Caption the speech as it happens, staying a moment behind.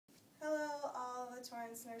the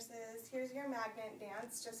Torrance nurses. Here's your magnet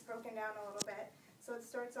dance, just broken down a little bit. So it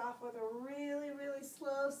starts off with a really, really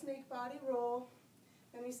slow snake body roll.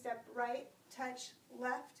 Then we step right, touch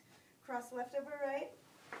left, cross left over right,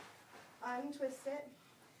 untwist it.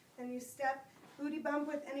 Then you step, booty bump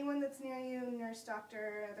with anyone that's near you, nurse,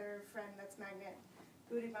 doctor, other friend that's magnet.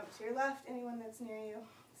 Booty bump to your left, anyone that's near you.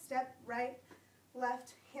 Step right,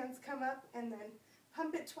 left, hands come up, and then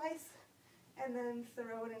pump it twice, and then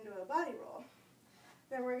throw it into a body roll.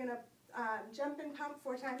 Then we're going to jump and pump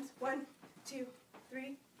 4 times. 1, 2,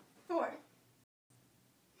 3, 4.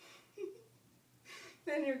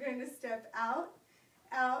 Then you're going to step out,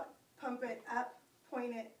 out, pump it up,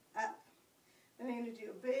 point it up. Then you're going to do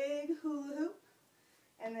a big hula hoop,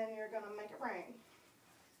 and then you're going to make it rain.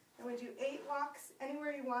 And we do 8 walks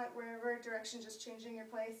anywhere you want, wherever direction, just changing your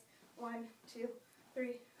place. 1, 2,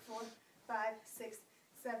 3, 4, 5, 6,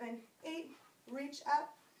 7, 8. Reach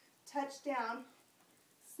up, touch down,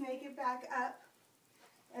 snake it back up,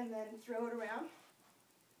 and then throw it around.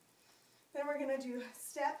 Then we're going to do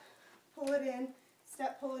step, pull it in,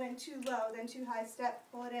 step, pull it in too low, then too high, step,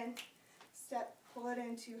 pull it in, step, pull it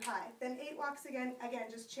in too high. Then 8 walks again,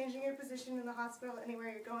 just changing your position in the hospital, anywhere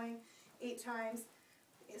you're going, 8 times,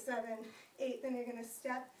 7, 8. Then you're going to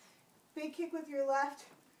step, big kick with your left,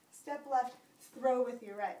 step left, throw with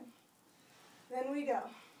your right. Then we go.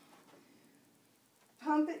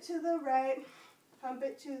 Pump it to the right, pump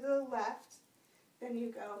it to the left. Then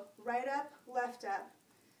you go right up, left up.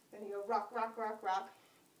 Then you go rock, rock, rock, rock.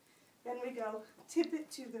 Then we go tip it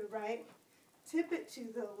to the right, tip it to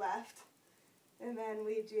the left. And then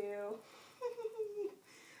we do,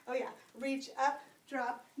 oh yeah, reach up,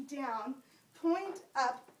 drop, down, point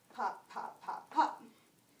up, pop, pop, pop, pop.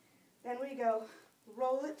 Then we go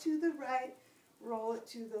roll it to the right, roll it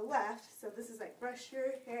to the left. So this is like brush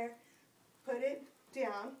your hair, put it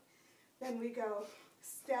down. Then we go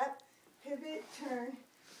step, pivot, turn,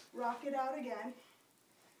 rock it out again.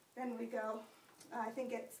 Then we go, I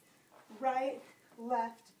think it's right,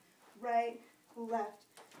 left,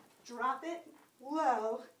 drop it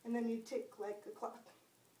low, and then you tick like a clock.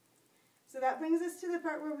 So that brings us to the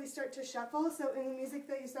part where we start to shuffle. So in the music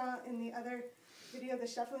that you saw in the other video, the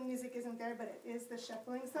shuffling music isn't there, but it is the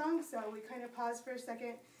shuffling song. So we kind of pause for a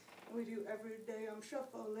second, and we do every day I'm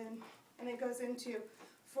shuffling. And it goes into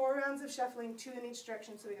 4 rounds of shuffling, 2 in each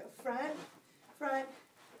direction. So we go front, front,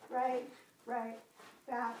 right, right,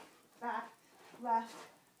 back, back, left,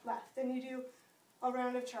 left. Then you do a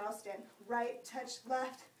round of Charleston. Right, touch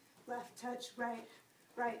left, left, touch right,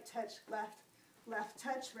 right, touch left, left,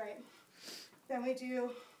 touch right. Then we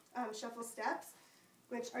do shuffle steps,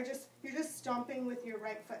 which are you're just stomping with your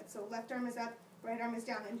right foot. So left arm is up, right arm is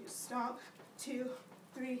down, and you stomp. 2,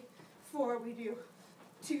 3, 4. We do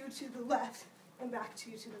 2 to the left and back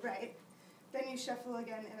 2 to the right. Then you shuffle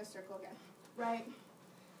again in a circle again. Right,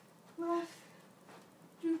 left,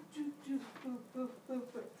 do, do, do, boop, boop, boop,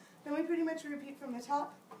 boop. Then we pretty much repeat from the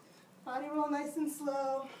top. Body roll nice and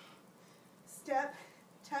slow. Step,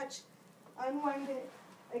 touch, unwind it.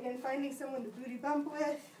 Again, finding someone to booty bump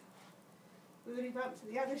with. Booty bump to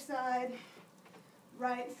the other side.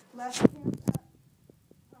 Right, left, hands up.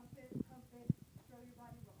 Pump it, throw your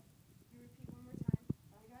body roll. You repeat one more time.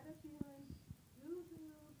 I got a feeling.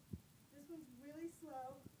 Woo-hoo. This one's really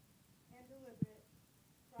slow and deliberate.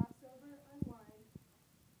 Crossover, unwind.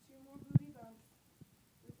 2 more booty bumps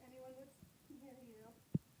with anyone that's near you.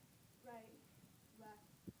 Right, left,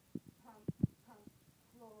 pump,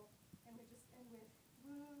 roll. And we just end with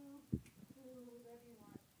woo, woo, whatever you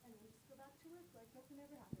want. And then just go back to work like nothing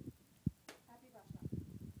ever happened.